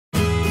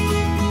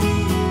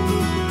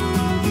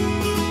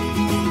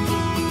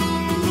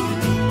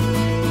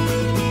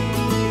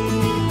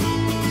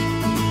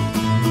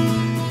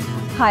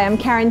Hi, I'm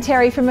Karen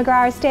Terry from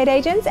McGrath Estate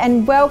Agents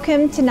and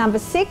welcome to number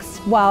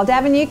 6 Wilde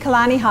Avenue,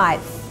 Killarney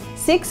Heights.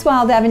 6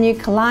 Wilde Avenue,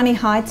 Killarney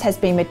Heights has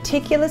been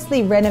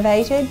meticulously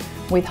renovated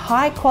with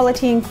high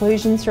quality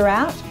inclusion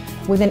throughout,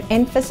 with an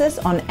emphasis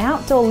on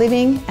outdoor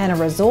living and a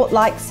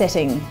resort-like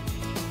setting.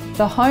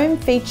 The home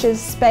features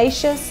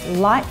spacious,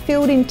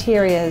 light-filled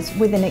interiors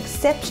with an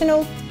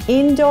exceptional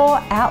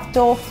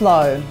indoor-outdoor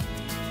flow.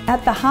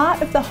 At the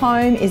heart of the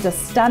home is a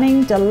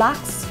stunning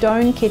deluxe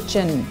stone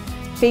kitchen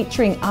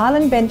featuring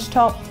island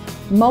benchtop,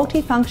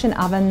 multifunction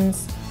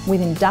ovens with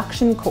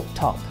induction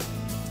cooktop.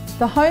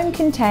 The home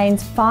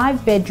contains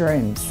 5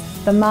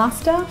 bedrooms, the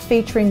master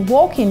featuring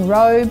walk-in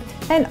robe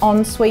and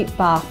ensuite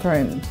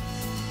bathroom.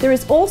 There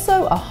is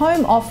also a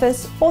home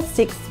office or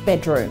 6th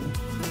bedroom.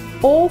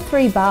 All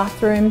 3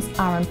 bathrooms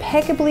are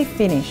impeccably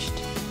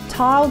finished,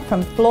 tiled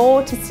from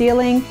floor to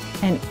ceiling,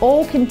 and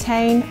all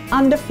contain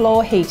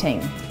underfloor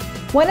heating.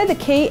 One of the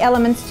key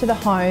elements to the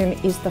home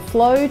is the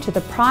flow to the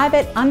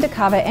private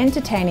undercover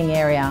entertaining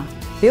area,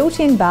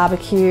 built-in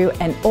barbecue,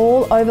 and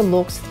all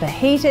overlooks the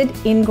heated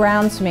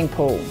in-ground swimming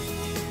pool.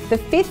 The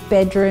 5th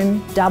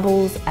bedroom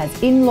doubles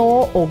as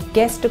in-law or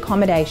guest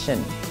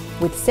accommodation,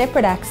 with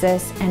separate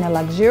access and a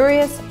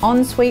luxurious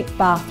ensuite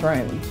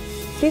bathroom.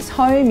 This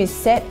home is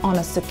set on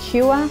a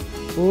secure,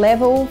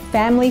 level,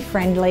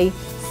 family-friendly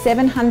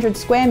 700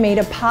 square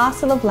metre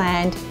parcel of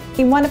land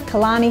in one of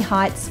Killarney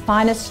Heights'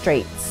 finest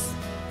streets.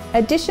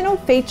 Additional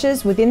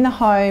features within the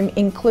home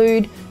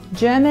include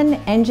German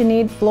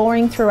engineered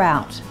flooring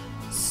throughout,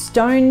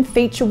 stone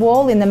feature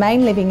wall in the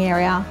main living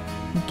area,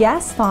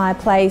 gas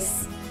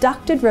fireplace,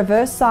 ducted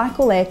reverse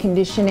cycle air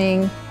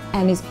conditioning,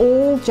 and is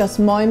all just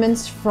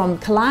moments from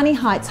Killarney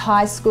Heights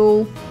High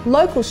School,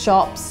 local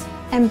shops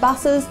and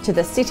buses to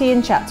the city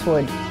in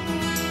Chatswood.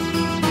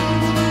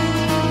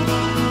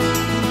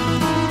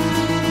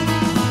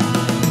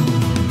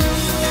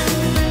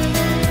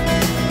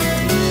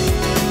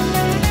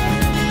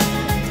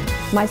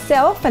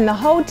 Myself and the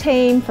whole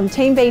team from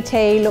Team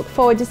BT look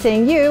forward to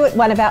seeing you at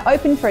one of our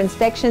open for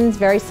inspections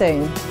very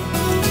soon.